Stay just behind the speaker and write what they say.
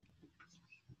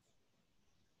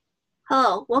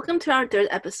Hello, welcome to our third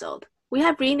episode. We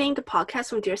have renamed the podcast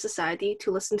from Dear Society to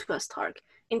Listen to Us Talk,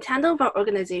 in tandem with our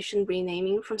organization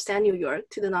renaming from Stand New York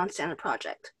to the Non-Standard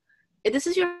Project. If this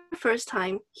is your first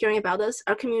time hearing about us,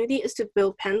 our community is to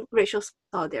build pan-racial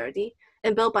solidarity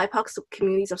and build BIPOC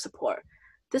communities of support.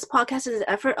 This podcast is an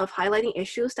effort of highlighting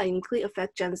issues that uniquely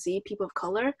affect Gen Z people of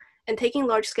color and taking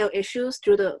large-scale issues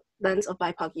through the lens of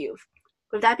BIPOC youth.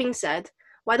 With that being said,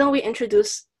 why don't we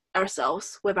introduce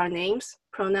ourselves with our names,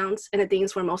 pronouns, and the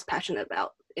things we're most passionate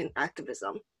about in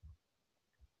activism.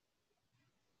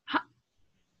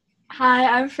 Hi,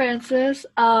 I'm Frances.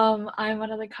 I'm one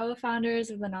of the co-founders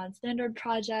of the Non-Standard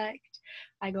Project.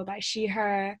 I go by she,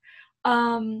 her.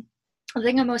 The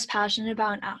thing I'm most passionate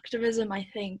about in activism, I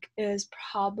think, is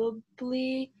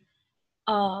probably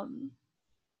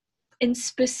in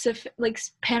specific, like,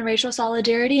 pan-racial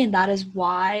solidarity, and that is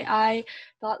why I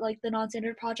thought, like, the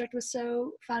Non-Standard Project was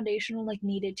so foundational, like,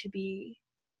 needed to be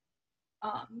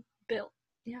built.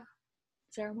 Yeah.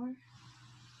 Sarah Moore?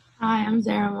 Hi, I'm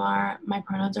Zaramar. My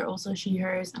pronouns are also she,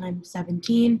 hers, and I'm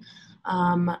 17.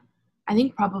 I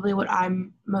think probably what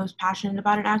I'm most passionate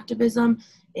about in activism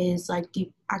is like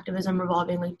deep activism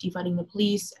revolving like defunding the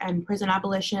police and prison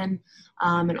abolition,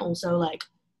 and also like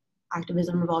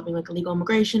activism revolving like illegal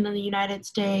immigration in the United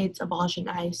States, abolishing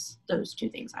ICE, those two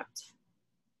things I would say.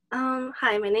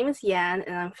 Hi, my name is Yan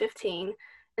and I'm 15.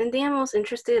 And the thing I'm most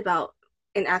interested about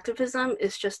in activism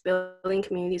is just building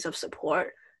communities of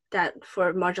support that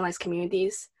for marginalized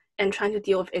communities and trying to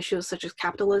deal with issues such as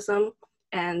capitalism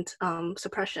and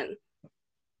suppression.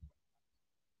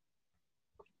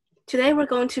 Today, we're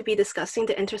going to be discussing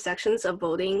the intersections of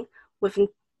voting within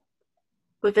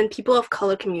people of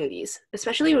color communities,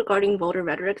 especially regarding voter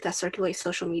rhetoric that circulates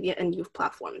social media and youth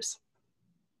platforms.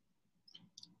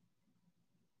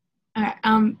 All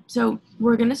right, so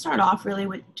we're going to start off really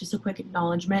with just a quick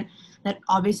acknowledgement that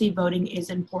obviously voting is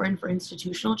important for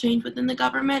institutional change within the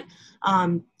government,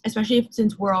 especially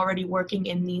since we're already working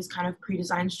in these kind of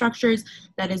pre-designed structures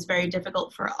that is very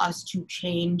difficult for us to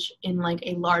change in like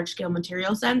a large-scale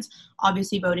material sense.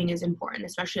 Obviously voting is important,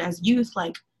 especially as youth,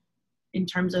 like in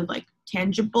terms of like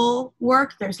tangible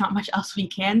work, there's not much else we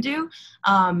can do.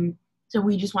 So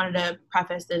we just wanted to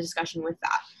preface the discussion with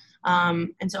that.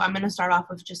 And so I'm going to start off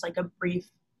with just like a brief,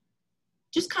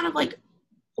 just kind of like,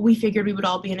 we figured we would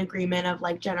all be in agreement of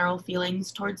like general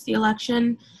feelings towards the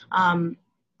election.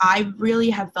 I really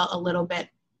have felt a little bit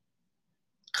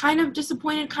kind of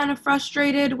disappointed, kind of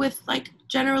frustrated with like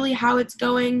generally how it's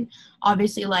going.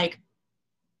 Obviously, like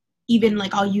even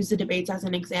like I'll use the debates as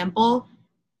an example.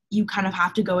 You kind of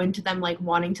have to go into them like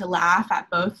wanting to laugh at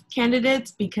both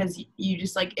candidates because you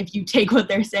just like, if you take what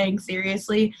they're saying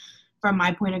seriously, from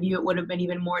my point of view, it would have been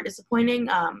even more disappointing.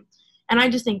 And I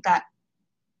just think that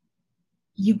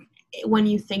when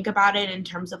you think about it in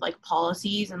terms of like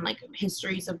policies and like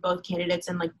histories of both candidates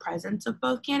and like presence of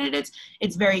both candidates,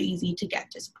 it's very easy to get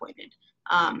disappointed.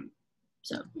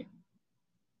 So yeah.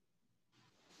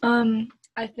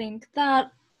 I think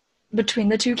that between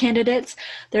the two candidates,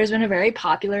 there's been a very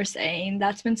popular saying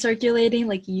that's been circulating,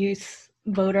 like youth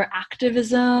voter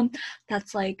activism,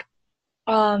 that's like,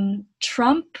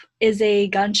 Trump is a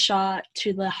gunshot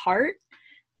to the heart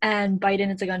and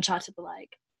Biden is a gunshot to the leg.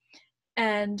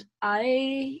 And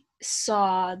I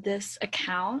saw this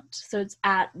account, so it's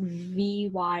at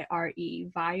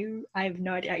VYRE, I have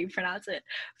no idea how you pronounce it,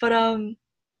 but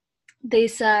they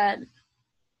said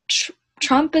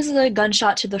Trump is a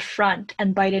gunshot to the front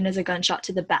and Biden is a gunshot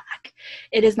to the back.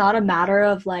 It is not a matter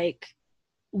of like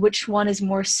which one is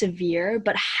more severe,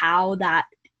 but how that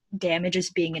damage is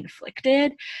being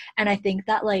inflicted. And I think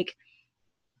that like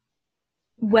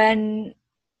when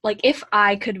like if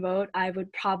I could vote, I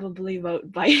would probably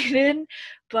vote Biden,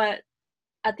 but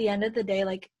at the end of the day,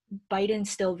 like Biden's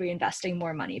still reinvesting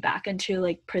more money back into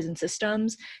like prison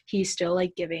systems. He's still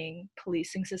like giving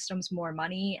policing systems more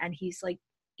money, and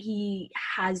he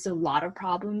has a lot of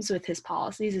problems with his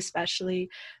policies, especially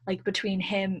like between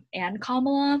him and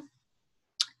Kamala.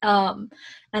 And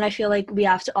I feel like we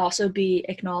have to also be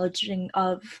acknowledging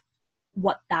of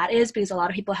what that is, because a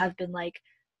lot of people have been like,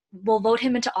 we'll vote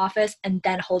him into office and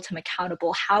then hold him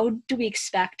accountable. How do we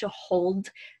expect to hold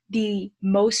the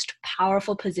most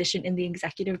powerful position in the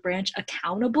executive branch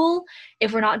accountable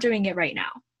if we're not doing it right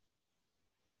now?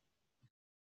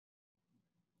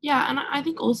 Yeah, and I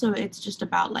think also it's just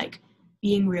about like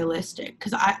being realistic,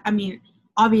 because I mean,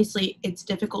 obviously it's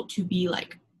difficult to be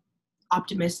like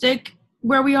optimistic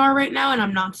where we are right now, and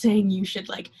I'm not saying you should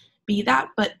like be that,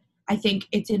 but I think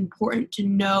it's important to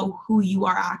know who you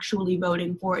are actually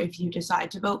voting for if you decide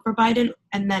to vote for Biden,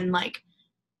 and then like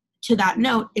to that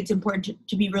note, it's important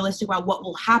to be realistic about what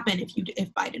will happen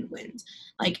if Biden wins.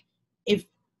 Like, if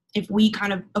we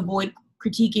kind of avoid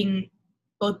critiquing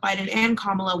both Biden and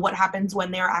Kamala, what happens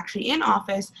when they're actually in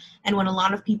office, and when a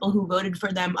lot of people who voted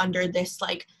for them under this,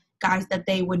 like, guys that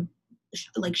they would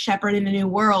like shepherd in a new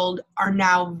world are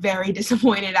now very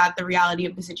disappointed at the reality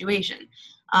of the situation.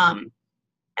 And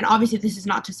obviously this is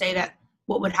not to say that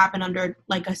what would happen under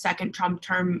like a second Trump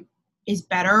term is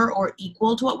better or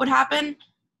equal to what would happen,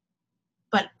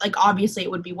 but like obviously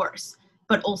it would be worse.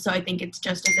 But also I think it's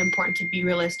just as important to be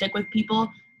realistic with people,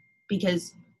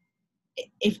 because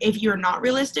if you're not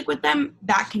realistic with them,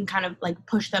 that can kind of like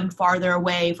push them farther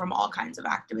away from all kinds of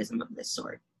activism of this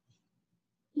sort.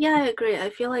 Yeah, I agree. I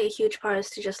feel like a huge part is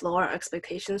to just lower our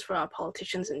expectations for our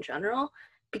politicians in general,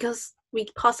 because we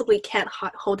possibly can't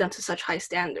hold them to such high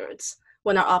standards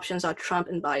when our options are Trump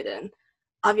and Biden.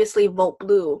 Obviously, vote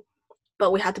blue,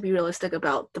 but we have to be realistic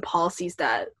about the policies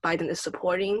that Biden is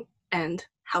supporting and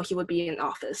how he would be in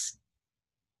office.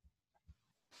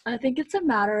 I think it's a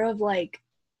matter of like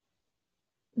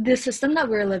the system that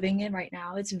we're living in right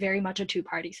now. It's very much a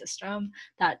two-party system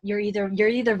that you're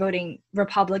either voting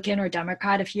Republican or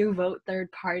Democrat. If you vote third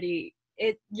party,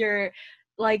 you're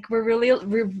like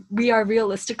we are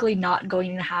realistically not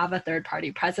going to have a third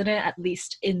party president, at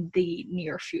least in the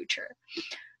near future.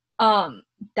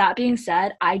 That being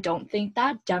said, I don't think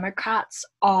that Democrats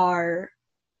are,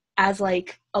 as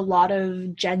like a lot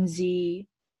of Gen Z,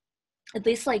 at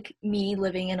least like me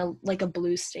living in a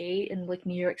blue state in like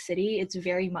New York City, it's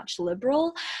very much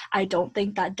liberal. I don't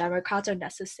think that Democrats are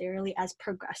necessarily as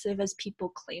progressive as people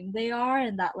claim they are,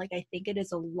 and that like I think it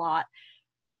is a lot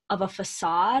of a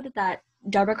facade, that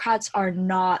Democrats are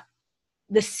not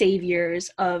the saviors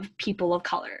of people of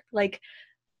color. Like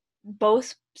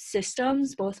both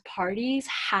systems, both parties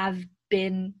have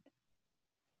been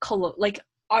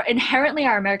inherently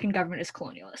our American government is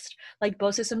colonialist. Like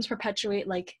both systems perpetuate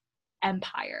like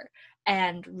empire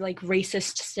and like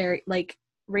racism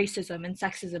and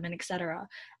sexism and etc.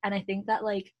 And I think that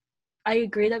like I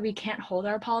agree that we can't hold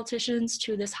our politicians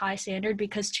to this high standard,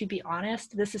 because to be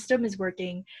honest, the system is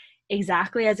working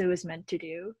exactly as it was meant to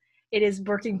do. It is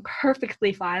working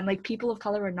perfectly fine. Like people of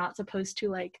color are not supposed to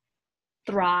like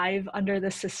thrive under the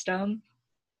system.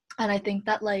 And I think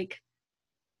that like,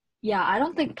 yeah, I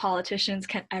don't think politicians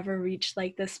can ever reach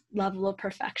like this level of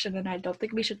perfection, and I don't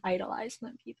think we should idolize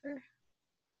them either.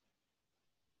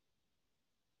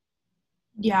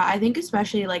 Yeah, I think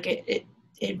especially like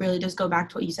it really does go back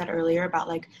to what you said earlier about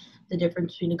like the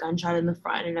difference between a gunshot in the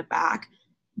front and a back.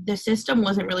 The system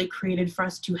wasn't really created for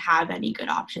us to have any good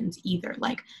options either.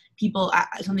 Like people,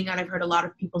 something that I've heard a lot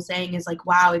of people saying is like,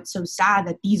 wow, it's so sad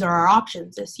that these are our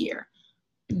options this year.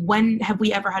 When have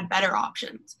we ever had better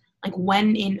options? Like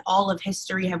when in all of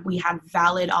history have we had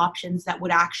valid options that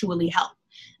would actually help?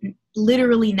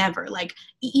 Literally never. Like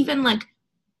even like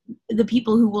the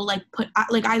people who will like put,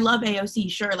 like I love AOC,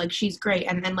 sure, like she's great,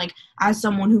 and then like as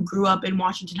someone who grew up in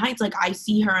Washington Heights, like I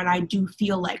see her and I do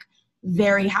feel like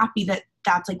very happy that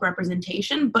that's like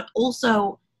representation, but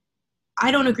also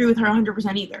I don't agree with her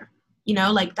 100% either, you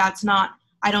know, like that's not,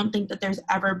 I don't think that there's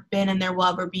ever been and there will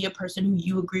ever be a person who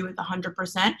you agree with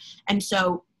 100%. And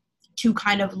so to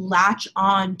kind of latch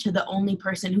on to the only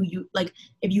person who you like,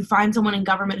 if you find someone in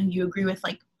government who you agree with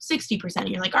like 60%,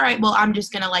 you're like, all right, well, I'm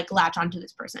just gonna like latch onto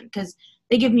this person because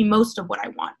they give me most of what I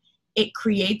want. It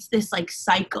creates this like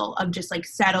cycle of just like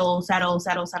settle.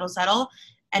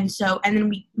 And so, and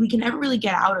then we can never really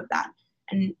get out of that.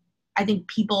 And I think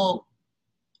people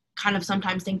kind of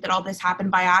sometimes think that all this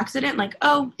happened by accident. Like,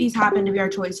 oh, these happen to be our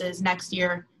choices. Next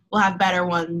year we'll have better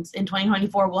ones. In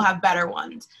 2024, we'll have better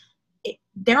ones.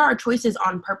 There are choices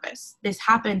on purpose. This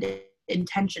happened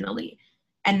intentionally.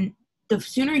 And the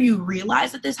sooner you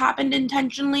realize that this happened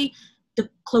intentionally, the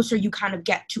closer you kind of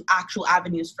get to actual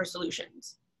avenues for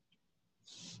solutions.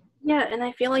 Yeah, and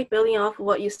I feel like building off of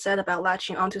what you said about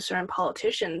latching onto certain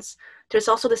politicians, there's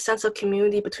also the sense of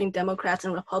community between Democrats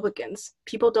and Republicans.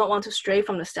 People don't want to stray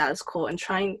from the status quo and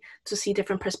trying to see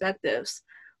different perspectives,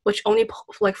 which only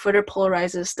like further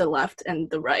polarizes the left and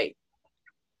the right,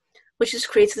 which just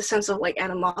creates the sense of like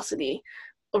animosity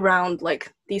around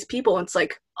like these people. It's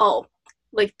like, oh,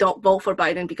 like don't vote for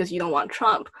Biden because you don't want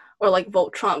Trump, or like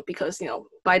vote Trump because, you know,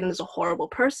 Biden is a horrible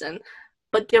person.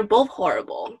 But they're both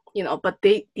horrible, you know, but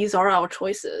these are our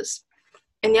choices.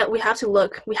 And yet we have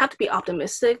to be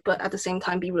optimistic, but at the same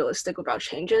time be realistic about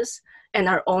changes and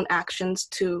our own actions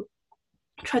to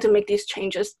try to make these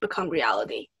changes become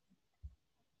reality.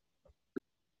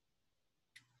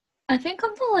 I think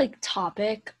on the like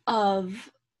topic of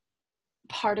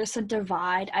partisan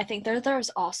divide, I think there's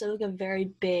also like a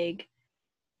very big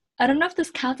I don't know if this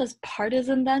counts as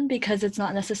partisan then, because it's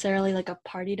not necessarily like a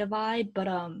party divide, but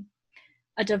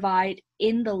a divide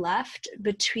in the left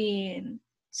between,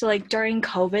 so like during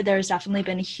COVID, there's definitely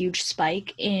been a huge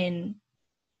spike in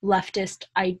leftist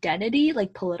identity,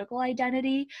 like political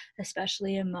identity,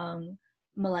 especially among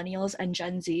millennials and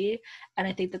Gen Z. And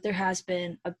I think that there has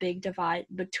been a big divide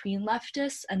between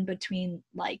leftists and between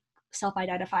like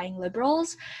self-identifying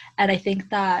liberals. And I think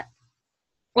that,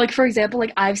 like, for example,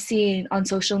 like I've seen on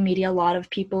social media a lot of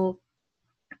people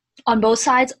on both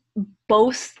sides,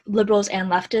 both liberals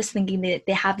and leftists, thinking that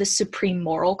they have this supreme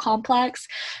moral complex,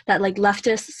 that like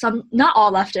leftists, some, not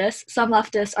all leftists, some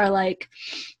leftists are like,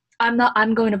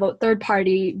 I'm going to vote third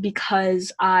party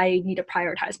because I need to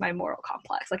prioritize my moral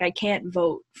complex. Like I can't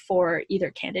vote for either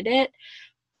candidate.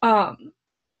 And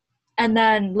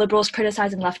then liberals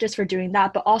criticizing leftists for doing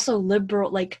that, but also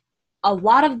like a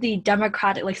lot of the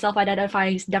democratic, like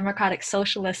self-identifying democratic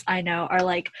socialists I know are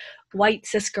like white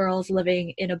cis girls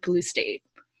living in a blue state.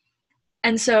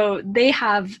 And so they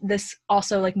have this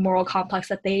also like moral complex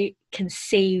that they can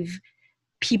save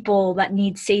people that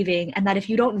need saving, and that if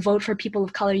you don't vote for people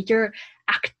of color,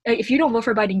 if you don't vote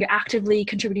for Biden, you're actively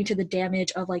contributing to the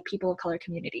damage of like people of color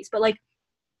communities. But like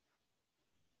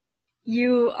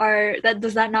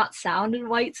does that not sound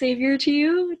white savior to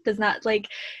you? Does not, like,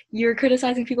 you're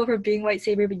criticizing people for being white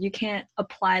savior, but you can't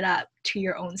apply that to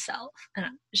your own self, and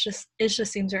it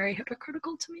just seems very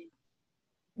hypocritical to me.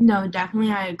 No,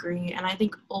 definitely I agree. And I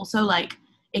think also like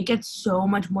it gets so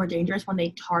much more dangerous when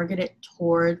they target it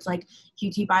towards like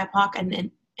QT BIPOC,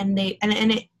 and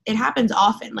it happens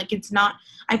often. Like it's not,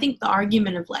 I think the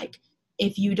argument of like,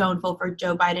 if you don't vote for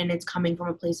Joe Biden, it's coming from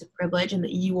a place of privilege and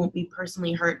that you won't be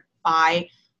personally hurt by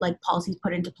like policies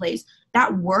put into place,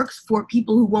 that works for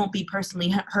people who won't be personally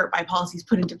hurt by policies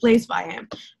put into place by him.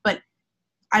 But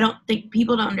I don't think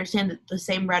people don't understand that the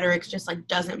same rhetoric just like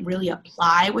doesn't really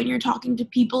apply when you're talking to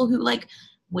people who like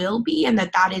will be, and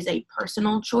that is a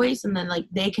personal choice, and then like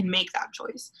they can make that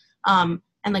choice. And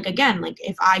like again, like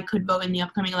if I could vote in the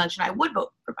upcoming election, I would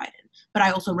vote for Biden. But I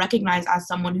also recognize as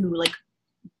someone who like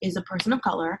is a person of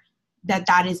color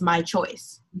that is my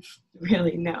choice.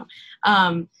 Really, no.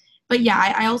 But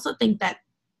yeah, I also think that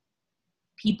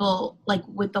people like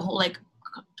with the whole like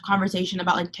conversation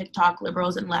about like TikTok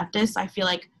liberals and leftists, I feel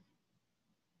like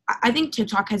I think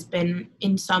TikTok has been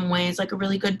in some ways like a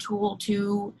really good tool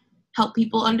to help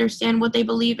people understand what they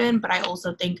believe in. But I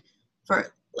also think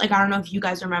for like, I don't know if you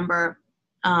guys remember,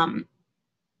 it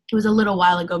was a little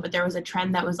while ago, but there was a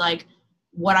trend that was like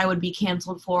what I would be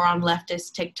canceled for on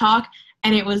leftist TikTok.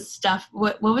 And it was stuff,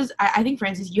 what was, I think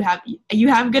Frances, you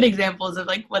have good examples of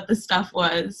like what the stuff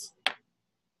was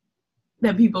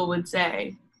that people would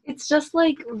say. It's just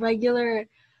like regular,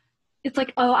 it's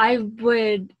like, oh, I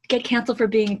would get canceled for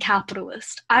being a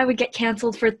capitalist. I would get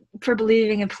canceled for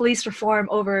believing in police reform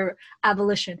over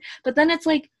abolition. But then it's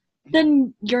like,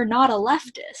 then you're not a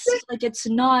leftist. Like, it's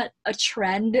not a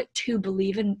trend to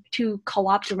believe in, to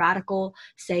co-opt radical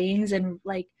sayings. And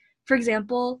like, for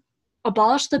example,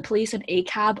 abolish the police and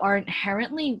ACAB are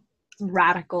inherently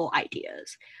radical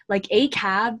ideas. Like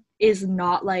ACAB is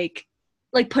not like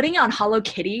putting it on Hello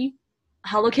Kitty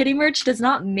merch does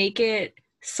not make it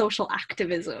social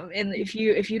activism. And if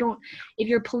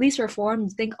you're police reform, you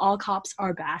think all cops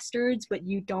are bastards, but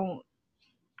you don't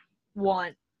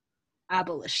want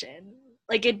abolition.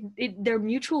 Like they're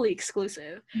mutually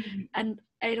exclusive. Mm-hmm. And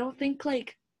I don't think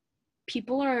like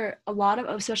people are, a lot of,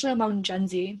 especially among Gen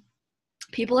Z,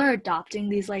 people are adopting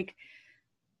these like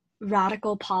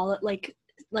radical like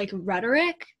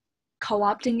rhetoric,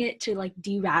 co-opting it to like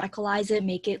de-radicalize it,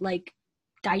 make it like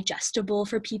digestible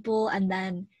for people, and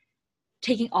then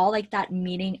taking all like that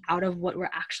meaning out of what we're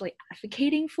actually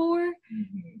advocating for.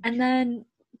 Mm-hmm. And then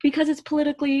because it's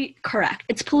politically correct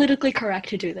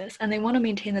to do this, and they want to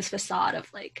maintain this facade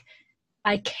of like,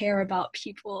 I care about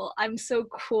people, I'm so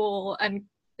cool, and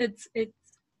it's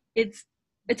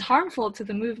harmful to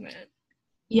the movement.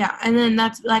 Yeah, and then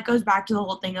that goes back to the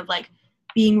whole thing of like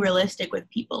being realistic with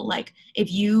people. Like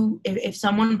if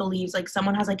someone believes, like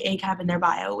someone has like ACAB in their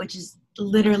bio, which is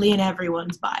literally in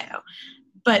everyone's bio,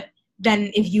 but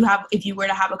then if you were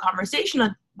to have a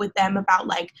conversation with them about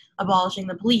like abolishing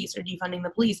the police or defunding the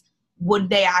police, would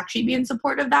they actually be in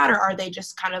support of that? Or are they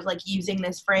just kind of like using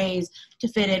this phrase to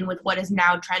fit in with what is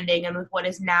now trending and with what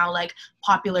is now like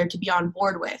popular to be on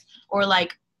board with? Or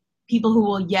like people who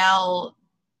will yell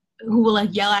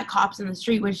at cops in the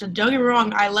street, which don't get me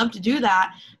wrong, I love to do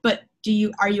that, but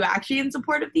are you actually in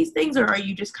support of these things, or are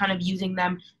you just kind of using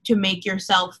them to make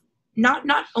yourself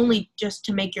not only just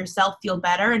to make yourself feel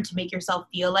better and to make yourself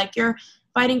feel like you're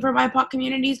fighting for BIPOC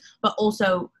communities, but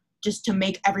also just to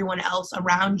make everyone else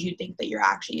around you think that you're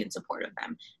actually in support of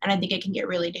them. And I think it can get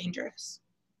really dangerous.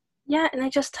 Yeah, and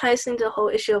it just ties into the whole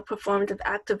issue of performative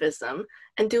activism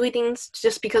and doing things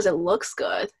just because it looks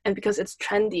good and because it's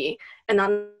trendy and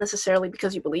not necessarily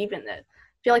because you believe in it.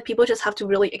 I feel like people just have to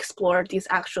really explore these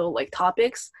actual like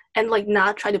topics and like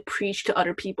not try to preach to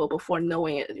other people before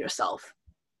knowing it yourself.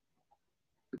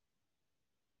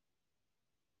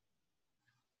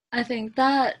 I think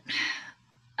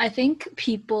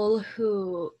people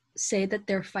who say that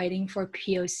they're fighting for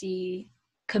POC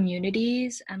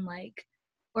communities and like,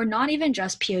 or not even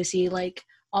just POC, like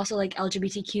also like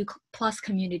LGBTQ plus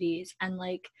communities and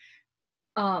like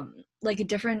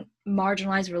different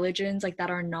marginalized religions like that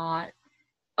are not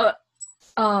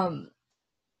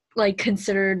like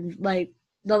considered like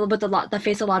that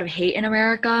face a lot of hate in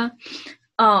America.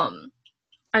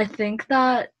 I think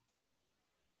that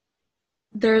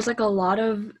there's like a lot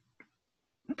of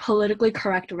politically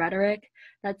correct rhetoric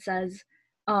that says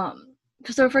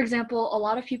so for example, a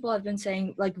lot of people have been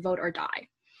saying like vote or die,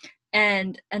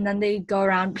 and then they go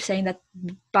around saying that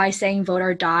by saying vote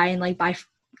or die and like by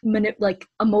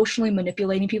emotionally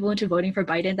manipulating people into voting for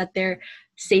Biden that they're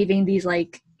saving these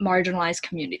like marginalized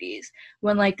communities,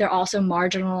 when like they're also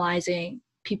marginalizing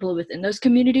people within those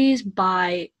communities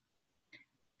by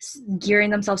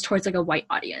gearing themselves towards like a white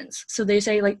audience. So they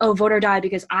say like, oh, vote or die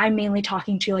because I'm mainly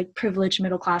talking to like privileged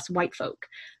middle class white folk.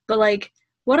 But like,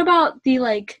 what about the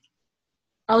like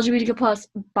LGBTQ plus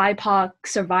BIPOC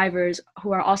survivors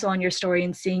who are also on your story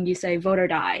and seeing you say vote or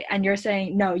die, and you're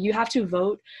saying no, you have to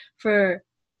vote for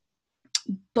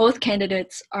both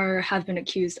candidates have been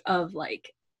accused of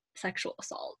like sexual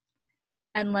assault,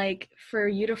 and like for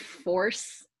you to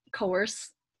coerce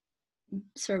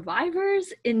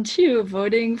survivors into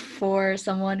voting for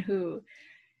someone who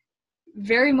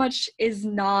very much is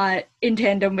not in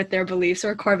tandem with their beliefs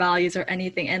or core values or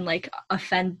anything, and like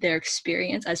offend their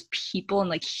experience as people and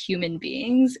like human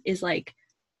beings is like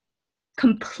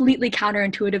completely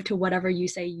counterintuitive to whatever you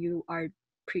say you are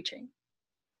preaching.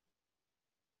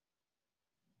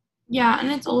 Yeah,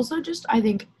 and it's also just, I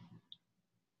think,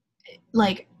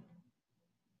 like,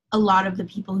 a lot of the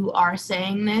people who are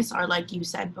saying this are, like you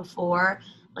said before,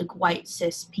 like white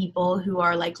cis people who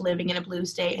are like living in a blue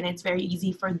state, and it's very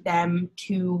easy for them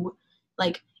to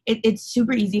like it's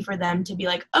super easy for them to be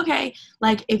like, okay,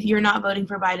 like if you're not voting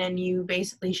for Biden, you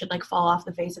basically should like fall off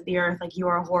the face of the earth, like you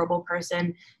are a horrible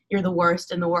person, you're the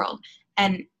worst in the world.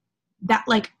 And that,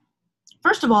 like,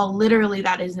 first of all, literally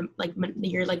that is like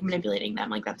you're like manipulating them,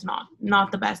 like that's not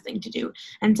the best thing to do.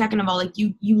 And second of all, like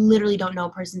you literally don't know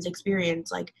a person's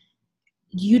experience, like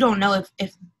you don't know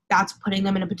if that's putting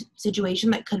them in a situation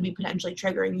that could be potentially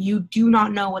triggering. You do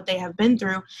not know what they have been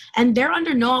through, and they're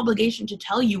under no obligation to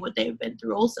tell you what they've been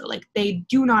through also. Like, they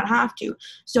do not have to.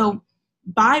 So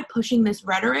by pushing this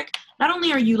rhetoric, not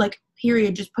only are you, like,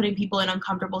 period, just putting people in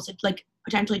uncomfortable, like,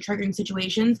 potentially triggering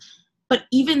situations, but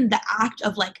even the act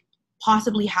of, like,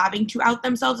 possibly having to out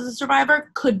themselves as a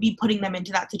survivor could be putting them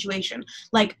into that situation.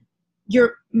 Like,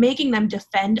 you're making them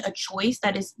defend a choice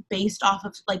that is based off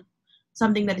of, like,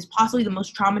 something that is possibly the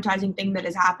most traumatizing thing that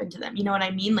has happened to them. You know what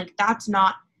I mean? Like, that's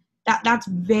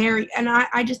very, and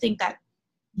I just think that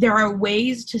there are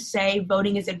ways to say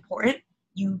voting is important.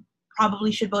 You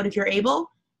probably should vote if you're able,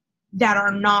 that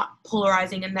are not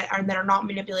polarizing and that are not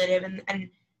manipulative.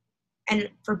 And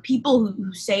for people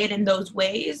who say it in those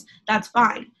ways, that's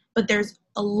fine. But there's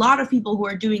a lot of people who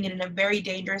are doing it in a very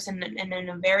dangerous and in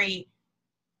a very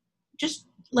just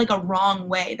like a wrong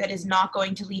way that is not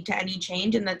going to lead to any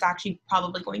change, and that's actually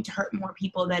probably going to hurt more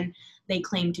people than they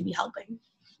claim to be helping.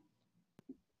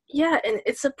 Yeah, and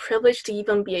it's a privilege to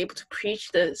even be able to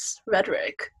preach this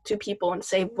rhetoric to people and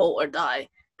say vote or die,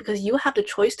 because you have the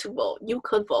choice to vote. You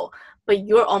could vote, but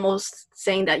you're almost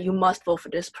saying that you must vote for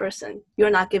this person. You're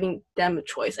not giving them a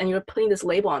choice, and you're putting this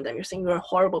label on them. You're saying you're a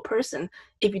horrible person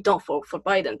if you don't vote for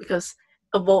Biden, because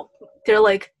a vote, they're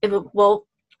like, if a vote,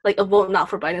 like a vote not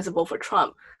for Biden is a vote for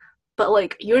Trump. But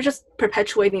like, you're just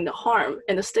perpetuating the harm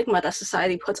and the stigma that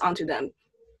society puts onto them.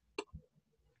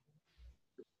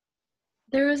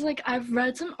 There was like, I've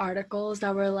read some articles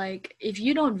that were like, if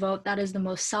you don't vote, that is the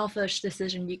most selfish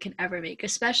decision you can ever make,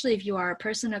 especially if you are a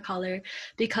person of color,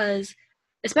 because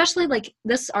especially like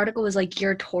this article was like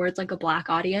geared towards like a Black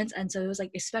audience. And so it was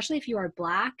like, especially if you are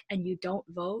Black and you don't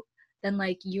vote, then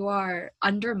like you are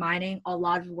undermining a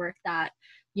lot of work that,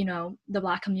 you know, the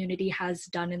Black community has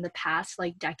done in the past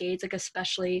like decades, like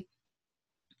especially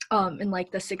in like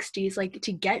the 60s, like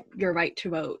to get your right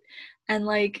to vote. And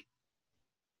like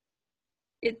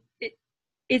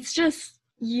it's just,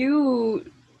 you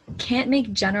can't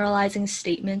make generalizing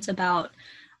statements about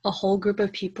a whole group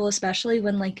of people, especially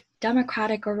when like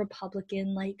Democratic or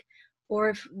Republican, like, or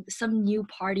if some new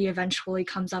party eventually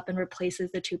comes up and replaces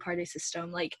the two-party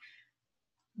system, like,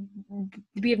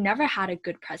 we have never had a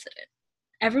good president.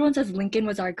 Everyone says Lincoln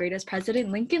was our greatest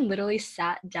president. Lincoln literally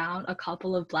sat down a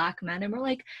couple of Black men and were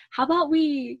like, how about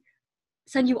we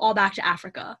send you all back to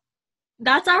Africa?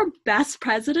 That's our best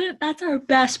president? That's our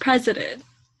best president.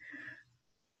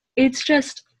 It's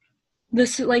just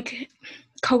this, like,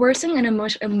 coercing and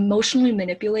emotionally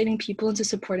manipulating people into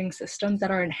supporting systems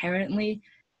that are inherently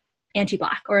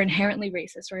anti-Black or inherently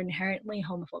racist or inherently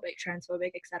homophobic,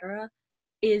 transphobic, etc.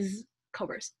 is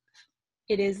coercive.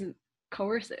 It is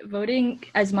coercive. Voting,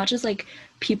 as much as like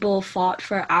people fought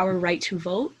for our right to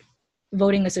vote,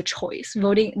 voting is a choice.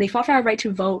 They fought for our right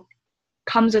to vote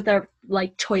comes with their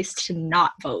like choice to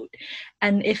not vote.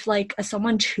 And if like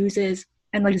someone chooses,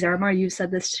 and like Zaramar, you said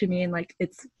this to me, and like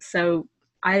it's so,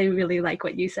 I really like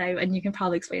what you say, and you can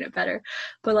probably explain it better.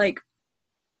 But like,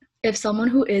 if someone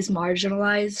who is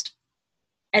marginalized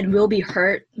and will be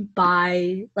hurt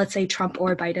by, let's say, Trump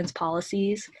or Biden's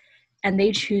policies, and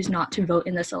they choose not to vote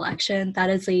in this election, that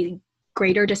is a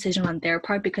greater decision on their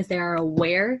part because they are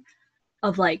aware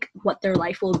of like what their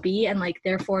life will be, and like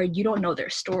therefore you don't know their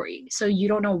story, so you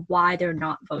don't know why they're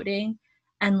not voting,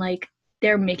 and like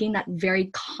they're making that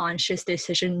very conscious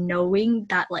decision knowing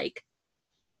that like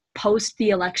post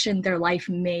the election their life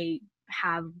may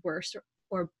have worse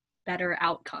or better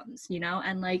outcomes, you know?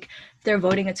 And like if they're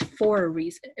voting, it's for a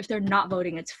reason. If they're not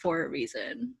voting, it's for a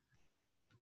reason.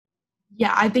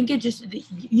 Yeah, I think it just,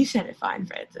 you said it fine,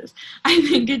 Francis. I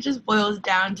think it just boils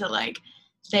down to like,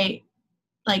 they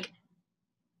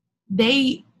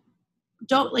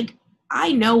don't, like,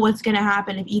 I know what's going to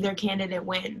happen if either candidate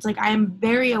wins. Like, I am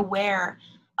very aware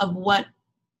of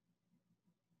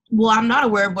I'm not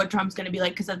aware of what Trump's going to be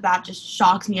like because that just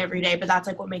shocks me every day, but that's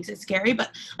like what makes it scary.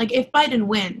 But like if Biden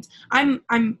wins, I'm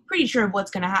pretty sure of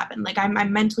what's going to happen. Like I'm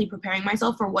mentally preparing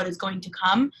myself for what is going to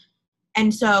come.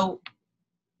 And so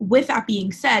with that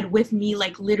being said, with me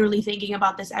like literally thinking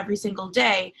about this every single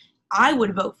day, I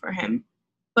would vote for him,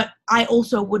 but I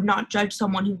also would not judge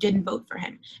someone who didn't vote for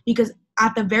him, because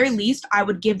at the very least, I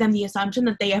would give them the assumption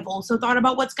that they have also thought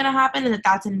about what's going to happen and that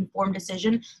that's an informed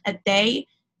decision that they,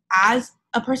 as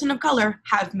a person of color,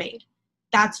 have made.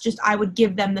 That's just, I would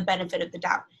give them the benefit of the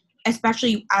doubt,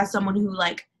 especially as someone who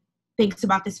like thinks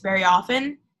about this very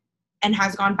often and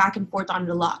has gone back and forth on it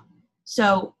a lot.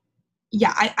 So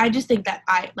yeah, I just think that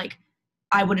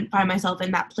I wouldn't find myself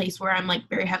in that place where I'm like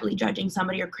very heavily judging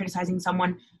somebody or criticizing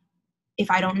someone if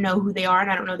I don't know who they are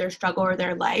and I don't know their struggle or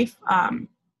their life.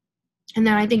 And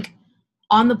then I think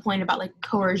on the point about like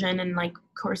coercion and like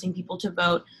coercing people to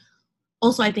vote,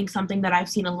 also I think something that I've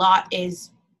seen a lot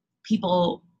is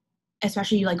people,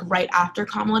 especially like right after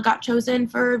Kamala got chosen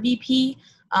for VP,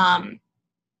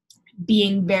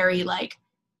 being very like,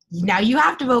 now you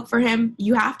have to vote for him.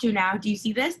 You have to now. Do you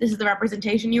see this? This is the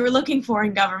representation you were looking for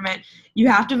in government. You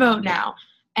have to vote now.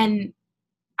 And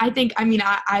I think, I mean,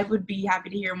 I would be happy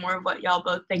to hear more of what y'all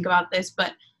both think about this,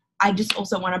 but I just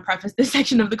also want to preface this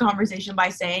section of the conversation by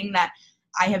saying that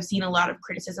I have seen a lot of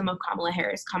criticism of Kamala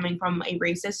Harris coming from a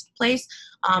racist place,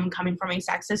 coming from a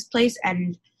sexist place,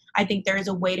 and I think there is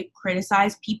a way to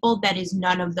criticize people that is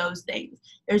none of those things.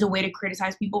 There's a way to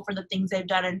criticize people for the things they've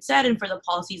done and said and for the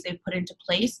policies they've put into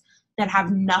place that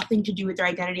have nothing to do with their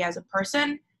identity as a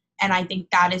person, and I think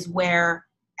that is where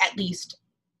at least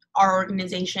our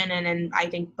organization and I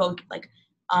think both like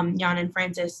Jan and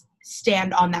Francis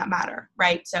stand on that matter,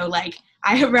 right? So like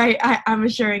I'm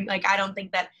assuring, like I don't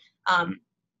think that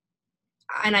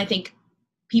and I think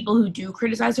people who do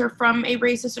criticize her from a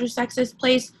racist or sexist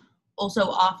place also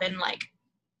often like,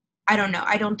 I don't know,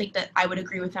 I don't think that I would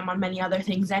agree with them on many other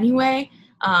things anyway,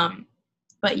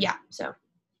 but yeah, so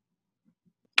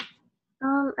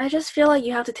I just feel like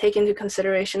you have to take into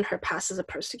consideration her past as a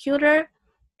persecutor,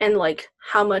 and like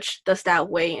how much does that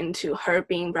weigh into her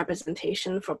being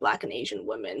representation for Black and Asian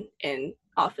women in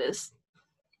office.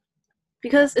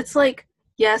 Because it's like,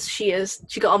 yes, she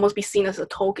could almost be seen as a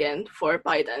token for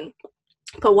Biden,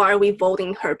 but why are we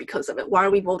voting her because of it? Why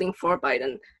are we voting for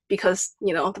Biden? Because,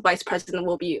 you know, the vice president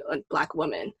will be a Black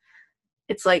woman.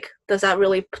 It's like, does that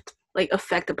really like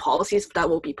affect the policies that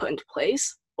will be put into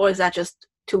place? Or is that just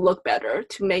to look better,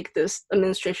 to make this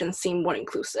administration seem more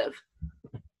inclusive?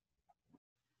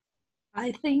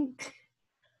 I think,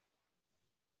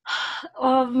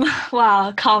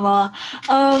 wow, Kamala.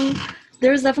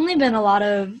 There's definitely been a lot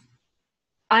of,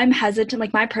 I'm hesitant,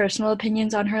 like my personal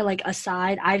opinions on her, like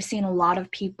aside, I've seen a lot of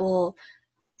people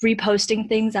reposting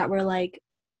things that were like,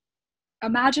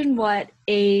 imagine what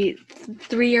a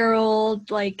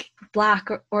 3-year-old like Black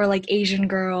or like Asian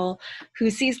girl who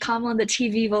sees Kamala on the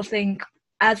TV will think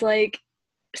as like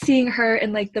seeing her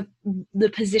in like the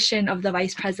position of the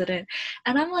vice president.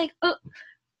 And I'm like, oh,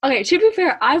 okay, to be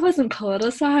fair, I wasn't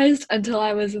politicized until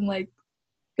I was in like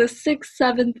the 6th,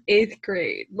 7th, 8th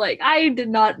grade. Like, I did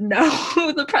not know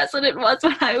who the president was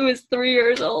when I was 3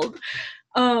 years old.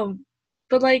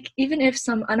 But like, even if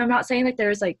and I'm not saying like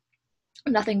there's like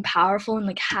nothing powerful in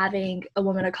like having a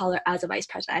woman of color as a vice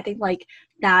president. I think like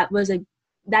that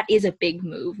is a big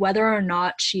move, whether or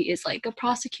not she is like a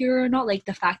prosecutor or not. Like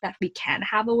the fact that we can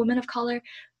have a woman of color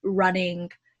running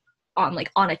on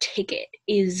a ticket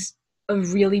is a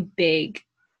really big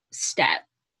step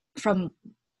from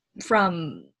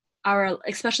our,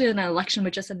 especially in an election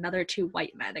with just another 2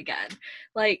 white men again.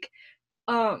 Like,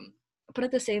 but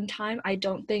at the same time, I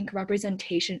don't think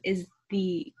representation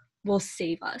will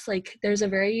save us. Like, there's a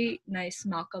very nice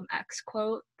Malcolm X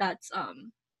quote that's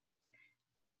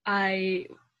I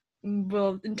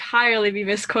will entirely be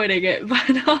misquoting it,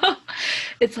 but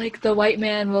it's like the white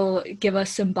man will give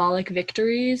us symbolic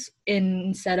victories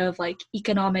instead of like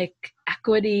economic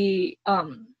equity,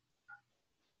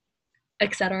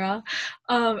 etc.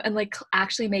 And like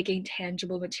actually making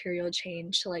tangible material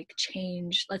change to like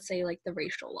change, let's say, like the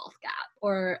racial wealth gap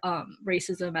or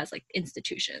racism as like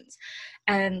institutions.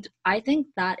 And I think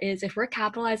that is, if we're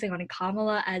capitalizing on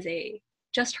Kamala as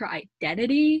just her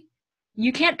identity,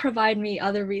 you can't provide me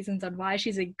other reasons on why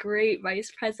she's a great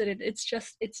vice president. It's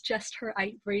just her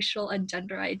racial and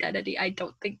gender identity. I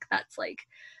don't think that's like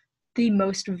the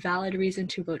most valid reason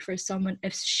to vote for someone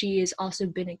if she has also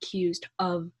been accused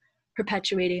of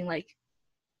perpetuating like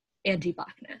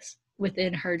anti-Blackness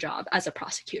within her job as a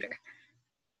prosecutor.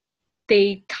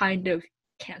 They kind of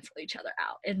cancel each other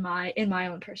out in my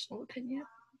own personal opinion.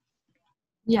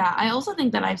 Yeah, I also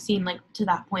think that I've seen, like, to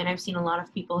that point, I've seen a lot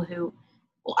of people who,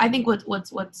 well, I think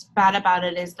what's bad about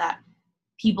it is that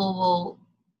people will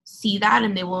see that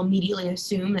and they will immediately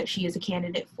assume that she is a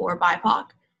candidate for BIPOC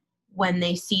when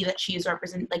they see that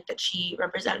she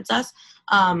represents us.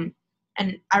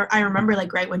 And I remember,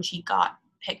 like, right when she got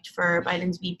picked for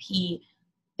Biden's VP,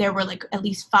 there were like at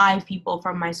least 5 people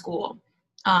from my school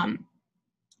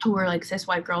who were like cis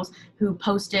white girls who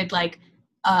posted like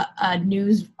a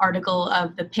news article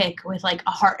of the pick with like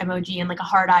a heart emoji and like a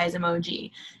hard eyes emoji,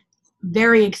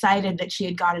 very excited that she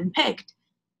had gotten picked.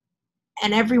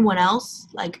 And everyone else,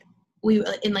 like, we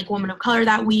in like Women of Color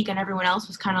that week, and everyone else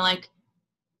was kind of like,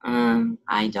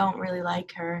 I don't really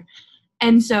like her.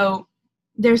 And so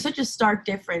there's such a stark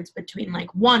difference between,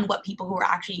 like, 1, what people who are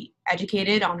actually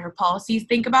educated on her policies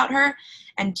think about her,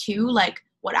 and 2, like,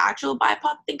 what actual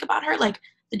BIPOC think about her. Like,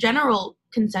 the general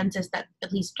consensus that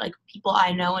at least, like, people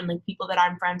I know and, like, people that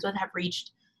I'm friends with have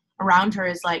reached around her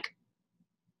is, like,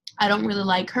 I don't really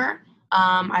like her.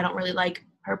 I don't really like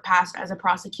her past as a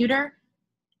prosecutor.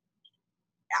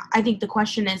 I think the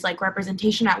question is, like,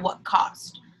 representation at what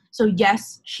cost? So,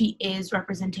 yes, she is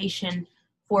representation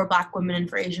for Black women and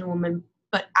for Asian women,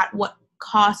 but at what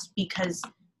cost? Because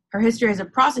her history as a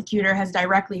prosecutor has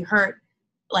directly hurt,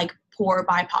 like, poor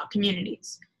BIPOC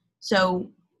communities. So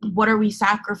what are we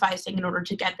sacrificing in order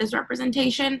to get this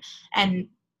representation? And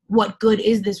what good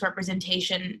is this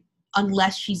representation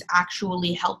unless she's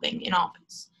actually helping in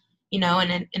office? You know,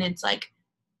 and it's like,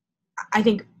 I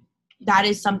think that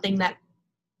is something that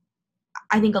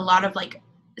I think a lot of, like,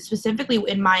 specifically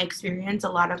in my experience, a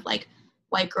lot of, like,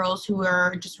 white girls who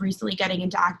are just recently getting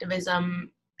into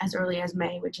activism as early as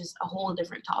May, which is a whole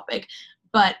different topic,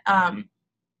 but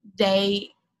they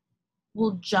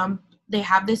will jump, they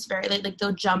have this very, like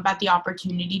they'll jump at the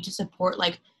opportunity to support,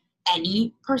 like,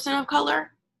 any person of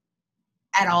color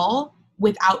at all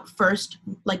without first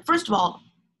of all,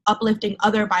 uplifting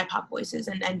other BIPOC voices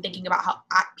and thinking about how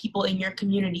people in your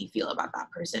community feel about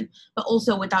that person, but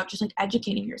also without just, like,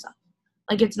 educating yourself.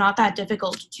 Like, it's not that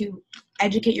difficult to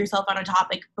educate yourself on a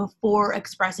topic before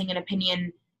expressing an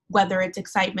opinion, whether it's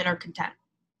excitement or contempt.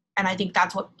 And I think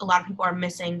that's what a lot of people are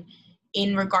missing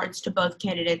in regards to both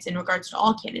candidates, in regards to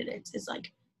all candidates, is,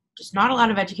 like, just not a lot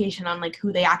of education on, like,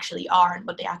 who they actually are and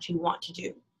what they actually want to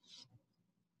do.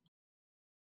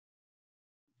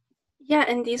 Yeah,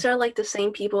 and these are, like, the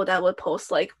same people that would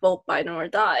post, like, vote Biden or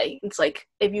die. It's like,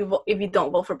 if you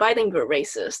don't vote for Biden, you're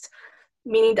racist.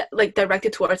 Meaning that, like,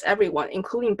 directed towards everyone,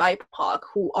 including BIPOC,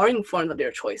 who are informed of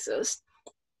their choices.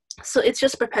 So it's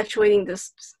just perpetuating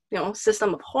this,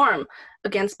 system of harm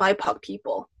against BIPOC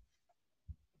people.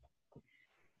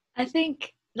 I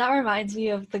think that reminds me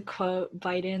of the quote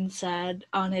Biden said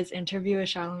on his interview with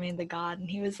Charlemagne the God, and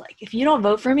he was like, if you don't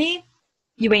vote for me,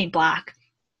 you ain't Black.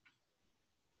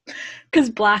 because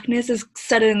Blackness is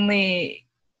suddenly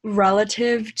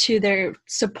relative to their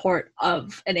support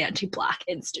of an anti-Black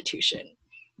institution.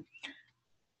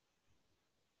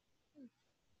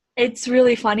 It's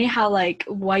really funny how like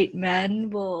white men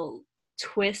will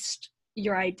twist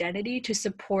your identity to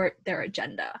support their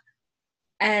agenda.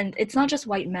 And it's not just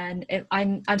white men.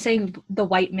 I'm saying the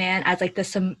white man as like the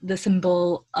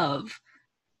symbol of.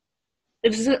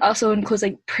 This also includes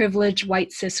like privileged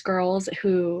white cis girls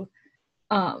who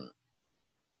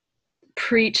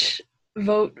preach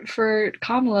vote for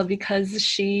Kamala because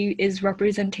she is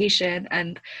representation,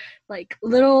 and like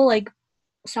little like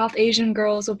South Asian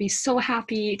girls will be so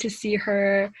happy to see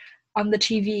her on the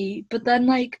TV. But then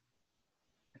like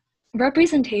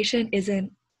representation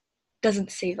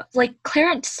doesn't save us. Like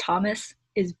Clarence Thomas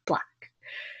is Black.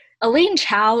 Elaine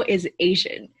Chao is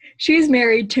Asian. She's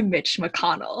married to Mitch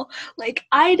McConnell. Like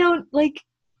I don't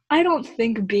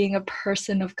think being a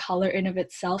person of color in of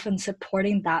itself and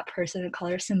supporting that person of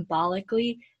color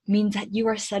symbolically means that you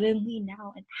are suddenly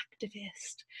now an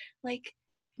activist. Like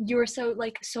you're so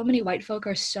many white folk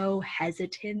are so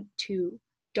hesitant to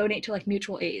donate to like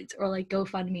mutual aids or like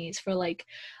GoFundMe's for like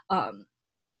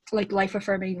life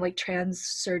affirming like trans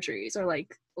surgeries or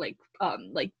like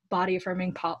body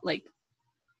affirming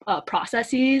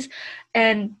processes,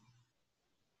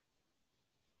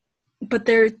 but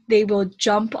they will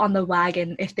jump on the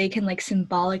wagon if they can like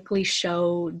symbolically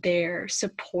show their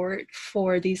support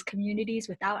for these communities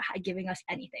without giving us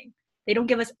anything. They don't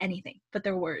give us anything but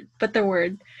their word.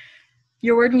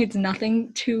 Your word means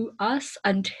nothing to us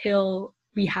until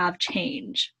we have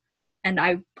change, and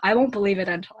I won't believe it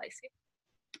until I see it.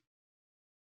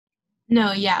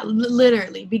 No, yeah,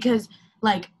 literally, because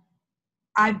like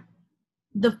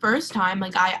the first time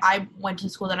like I went to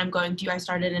school that I'm going to, I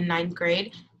started in 9th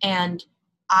grade, and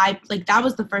that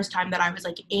was the first time that I was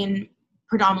like in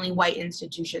predominantly white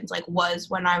institutions, like was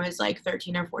when I was like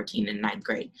 13 or 14 in 9th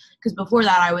grade, because before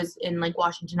that I was in like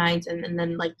Washingtonites and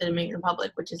then like the Dominican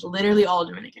Republic, which is literally all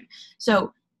Dominican.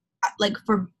 So like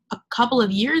for a couple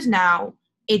of years now,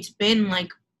 it's been like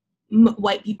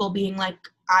white people being like,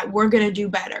 we're gonna do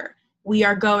better, we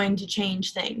are going to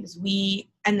change things,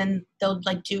 and then they'll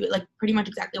like do like pretty much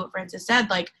exactly what Frances said,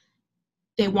 like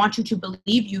they want you to believe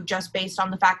you just based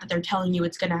on the fact that they're telling you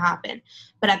it's going to happen.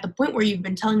 But at the point where you've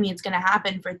been telling me it's going to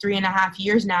happen for 3.5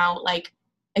 years now, like,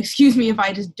 excuse me if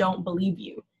I just don't believe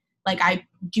you. Like, I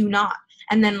do not.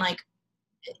 And then like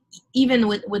even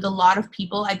with a lot of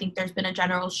people, I think there's been a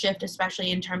general shift,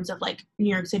 especially in terms of like New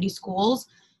York City schools.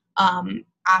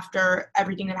 After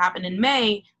everything that happened in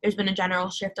May, there's been a general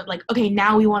shift of like, okay,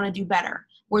 now we want to do better.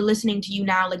 We're listening to you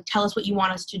now. Like, tell us what you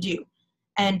want us to do.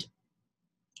 And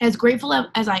as grateful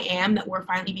as I am that we're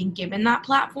finally being given that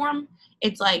platform,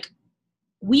 it's like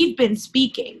we've been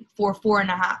speaking for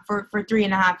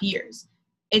 3.5 years.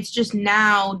 It's just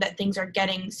now that things are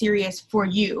getting serious for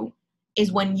you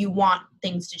is when you want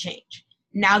things to change.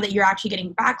 Now that you're actually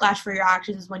getting backlash for your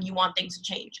actions is when you want things to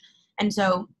change. And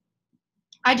so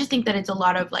I just think that it's a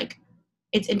lot of like,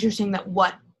 it's interesting that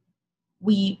what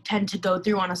we tend to go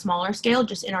through on a smaller scale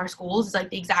just in our schools is like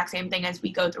the exact same thing as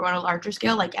we go through on a larger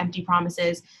scale, like empty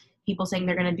promises, people saying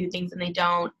they're going to do things and they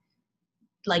don't,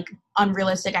 like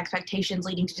unrealistic expectations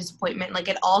leading to disappointment. Like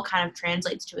it all kind of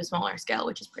translates to a smaller scale,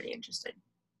 which is pretty interesting.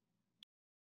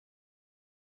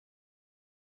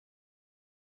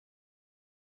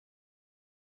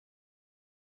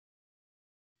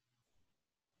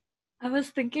 I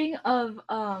was thinking of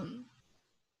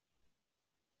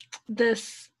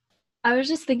I was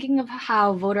just thinking of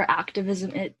how voter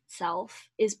activism itself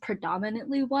is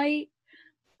predominantly white,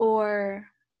 or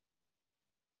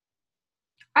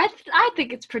I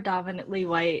think it's predominantly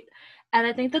white, and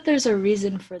I think that there's a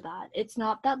reason for that. It's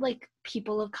not that like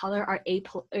people of color are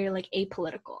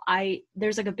apolitical.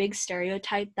 There's like a big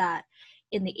stereotype that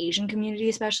in the Asian community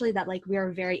especially that like we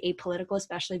are very apolitical,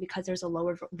 especially because there's a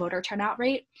lower voter turnout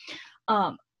rate.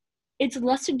 It's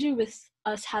less to do with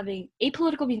us having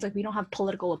apolitical means like we don't have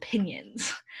political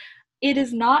opinions. It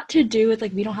is not to do with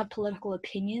like we don't have political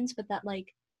opinions, but that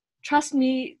like, trust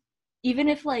me, even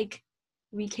if like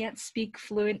we can't speak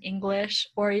fluent English,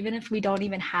 or even if we don't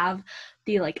even have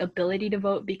the like ability to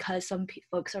vote because some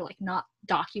folks are like not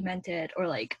documented or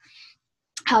like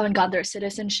haven't got their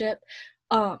citizenship,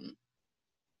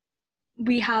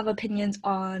 we have opinions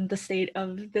on the state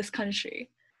of this country.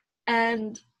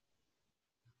 And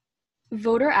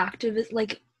voter activists,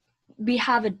 like, we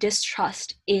have a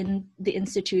distrust in the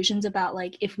institutions about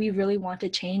like if we really want to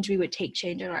change, we would take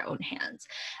change in our own hands.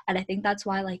 And I think that's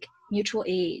why like mutual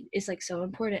aid is like so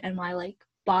important, and why like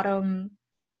bottom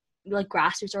like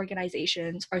grassroots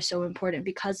organizations are so important,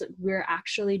 because we're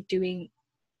actually doing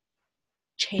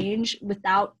change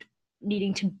without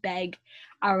needing to beg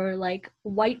our like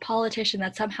white politician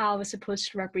that somehow is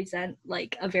supposed to represent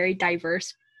like a very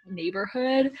diverse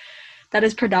neighborhood that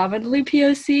is predominantly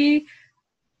POC.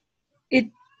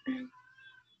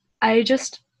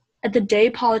 At the day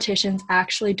politicians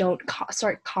actually don't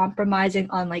start compromising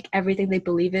on like everything they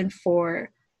believe in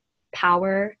for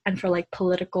power and for like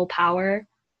political power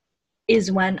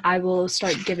is when I will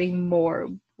start giving more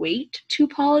weight to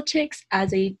politics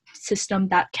as a system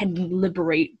that can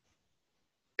liberate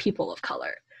people of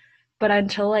color. But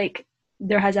until like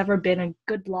there has ever been a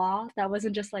good law that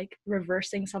wasn't just like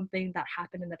reversing something that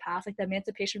happened in the past, like the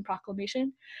Emancipation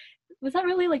Proclamation, was that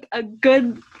really like a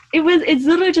good, it's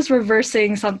literally just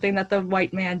reversing something that the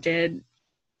white man did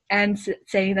and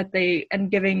saying that and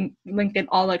giving Lincoln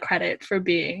all the credit for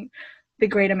being the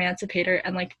great emancipator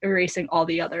and like erasing all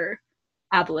the other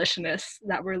abolitionists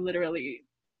that were literally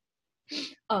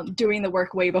doing the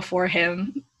work way before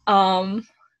him. But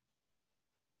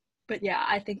yeah,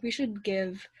 I think we should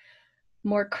give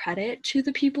more credit to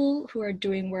the people who are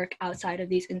doing work outside of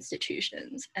these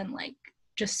institutions and like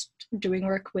just doing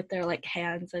work with their like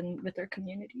hands and with their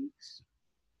communities.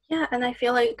 Yeah, and I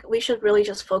feel like we should really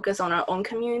just focus on our own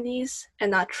communities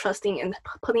and not trusting and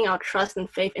putting our trust and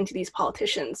faith into these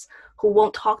politicians who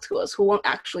won't talk to us, who won't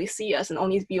actually see us and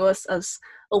only view us as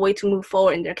a way to move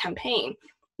forward in their campaign.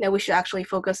 That we should actually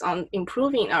focus on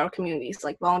improving our communities,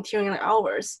 like volunteering our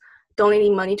hours,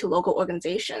 donating money to local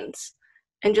organizations,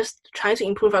 and just trying to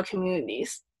improve our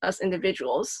communities as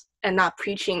individuals and not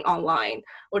preaching online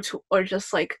or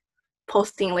just like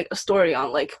posting like a story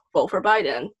on like vote for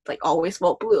Biden, like always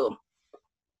vote blue.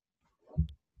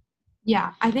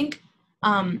 Yeah, I think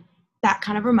that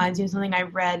kind of reminds me of something I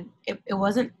read. It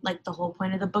wasn't like the whole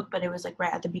point of the book, but it was like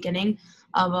right at the beginning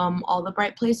of All the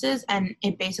Bright Places, and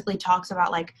it basically talks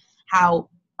about like how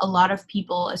a lot of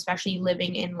people, especially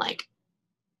living in like,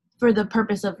 for the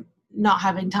purpose of not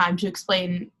having time to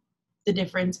explain the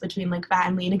difference between like fat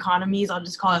and lean economies, I'll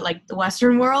just call it like the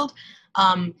Western world.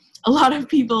 A lot of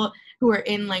people who are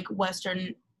in like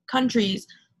Western countries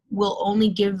will only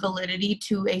give validity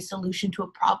to a solution to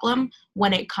a problem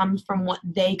when it comes from what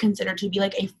they consider to be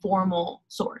like a formal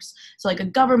source. So like a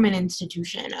government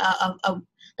institution, a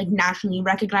like nationally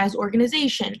recognized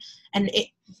organization. And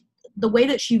the way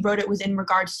that she wrote it was in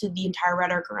regards to the entire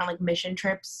rhetoric around like mission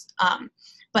trips.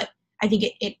 But I think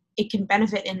it can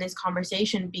benefit in this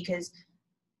conversation because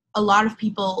a lot of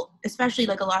people, especially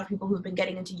like a lot of people who've been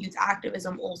getting into youth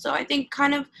activism also, I think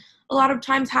kind of a lot of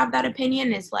times have that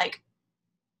opinion is like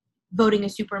voting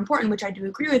is super important, which I do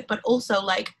agree with, but also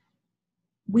like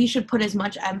we should put as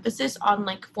much emphasis on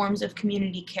like forms of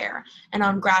community care and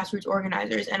on grassroots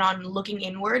organizers and on looking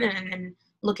inward and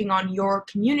looking on your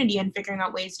community and figuring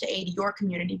out ways to aid your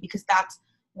community, because that's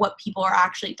what people are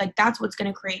actually like, that's what's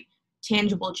going to create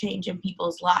tangible change in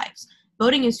people's lives.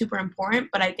 Voting is super important,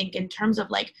 but I think in terms of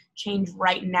like change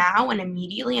right now and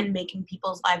immediately and making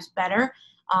people's lives better,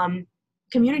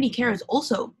 community care is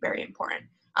also very important.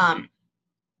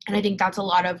 And I think that's a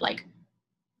lot of like,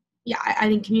 yeah, I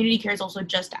think community care is also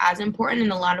just as important,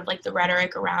 and a lot of like the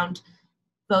rhetoric around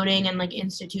voting and like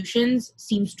institutions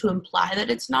seems to imply that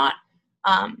it's not.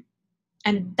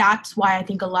 And that's why I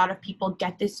think a lot of people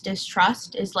get this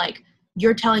distrust is like,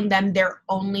 you're telling them their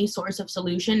only source of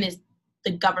solution is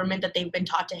the government that they've been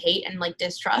taught to hate and like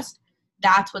distrust.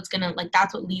 That's what's gonna like,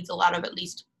 that's what leads a lot of, at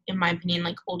least in my opinion,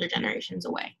 like older generations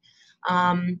away.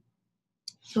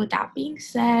 So with that being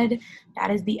said,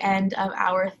 that is the end of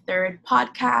our third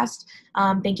podcast.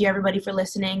 Thank you everybody for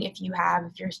listening. If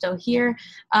you're still here,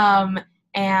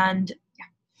 and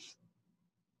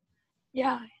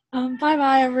yeah.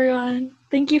 Bye everyone.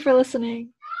 Thank you for listening.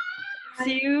 Bye.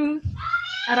 See you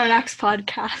at our next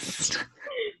podcast.